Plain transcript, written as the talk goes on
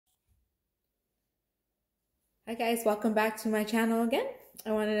Hi guys, welcome back to my channel again.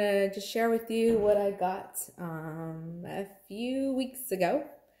 I wanted to just share with you what I got a few weeks ago.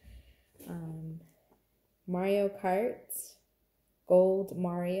 Mariokart Gold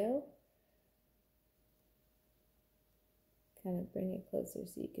Mario. Kind of bring it closer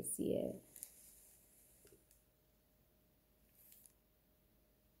so you can see it.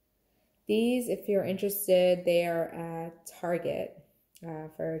 These, if you're interested, they are at Target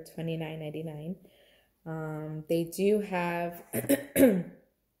for $29.99. They do have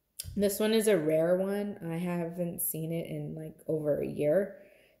this one is a rare one. I haven't seen it in like over a year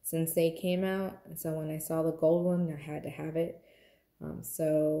since they came out, and so when I saw the gold one, I had to have it.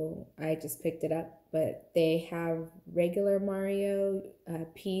 So I just picked it up. But they have regular Mario,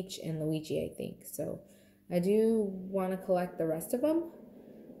 Peach, and Luigi, I think. So I do want to collect the rest of them.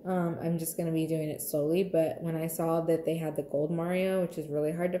 I'm just going to be doing it slowly, but when I saw that they had the gold Mario, which is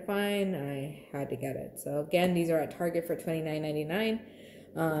really hard to find, I had to get it. So again, these are at Target for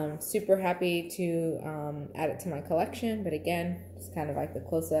 $29.99. Super happy to add it to my collection, but again, it's kind of like the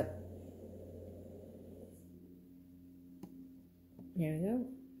close-up. Here we go.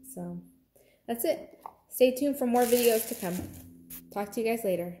 So that's it. Stay tuned for more videos to come. Talk to you guys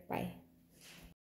later. Bye.